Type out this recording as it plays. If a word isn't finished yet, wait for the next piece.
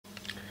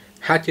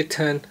how to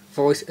turn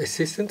voice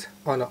assistant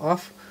on or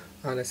off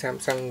on the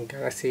Samsung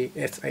Galaxy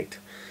S8.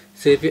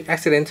 So if you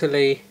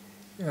accidentally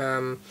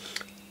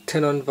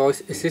turn on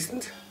voice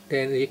assistant,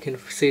 then you can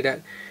see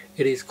that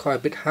it is quite a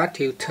bit hard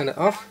to turn it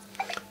off.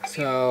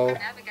 So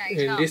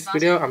in this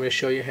video I'm going to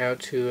show you how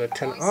to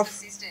turn it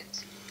off.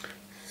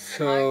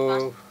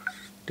 So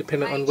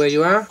depending on where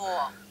you are,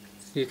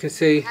 you can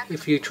see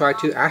if you try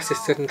to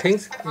access certain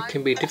things, it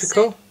can be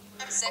difficult.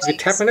 If you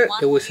tap on it,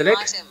 it will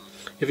select.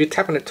 If you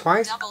tap on it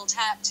twice,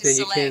 then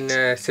you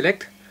can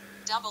select.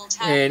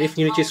 And if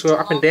you need to scroll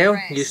up and down,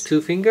 use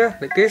two fingers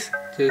like this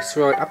to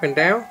scroll it up and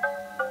down.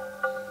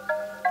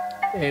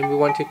 And we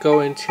want to go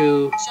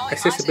into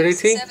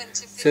accessibility,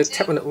 so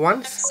tap on it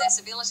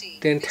once,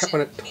 then tap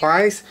on it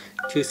twice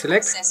to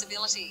select.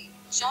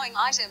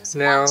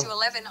 Now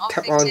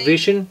tap on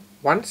vision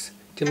once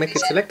to make it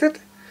selected,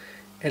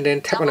 and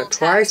then tap on it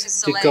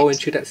twice to go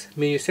into that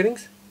menu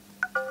settings.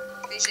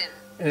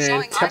 And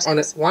then tap on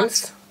it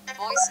once,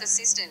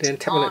 then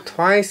tap on it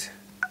twice,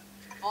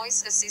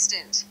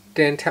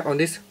 then tap on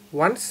this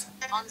once,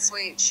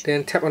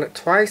 then tap on it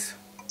twice,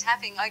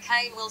 tapping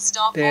OK will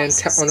stop. then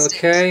tap on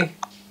OK.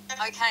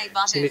 OK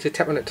button. You need to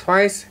tap on it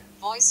twice,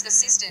 Voice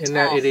assistant and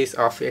now off. it is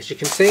off, as you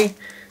can see.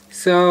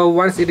 So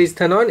once it is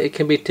turned on, it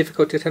can be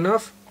difficult to turn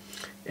off,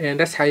 and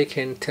that's how you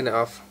can turn it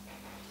off.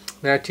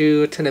 Now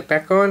to turn it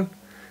back on,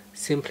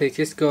 simply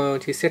just go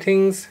into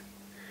settings,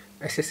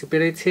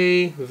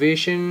 accessibility,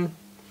 vision,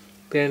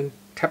 then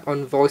tap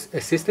on voice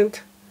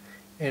assistant,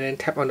 and then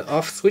tap on the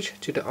off switch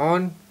to the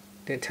on,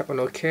 then tap on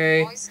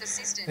OK.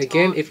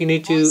 Again, if you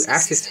need to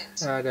access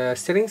the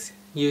settings,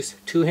 use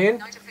two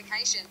hands.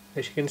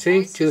 As you can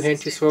see, two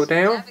hands to scroll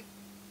down.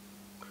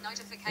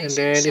 And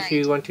then if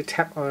you want to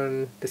tap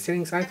on the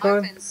settings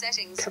icon,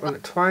 tap on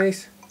it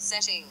twice,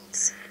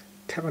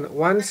 tap on it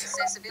once,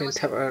 then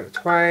tap on it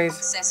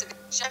twice.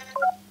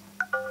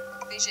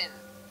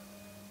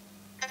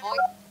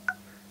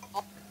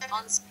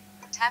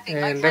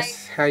 And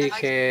that's how you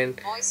can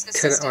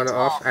turn it on or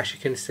off, as you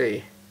can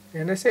see.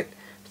 And that's it.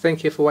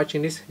 Thank you for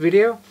watching this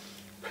video.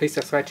 Please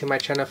subscribe to my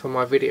channel for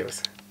more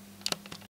videos.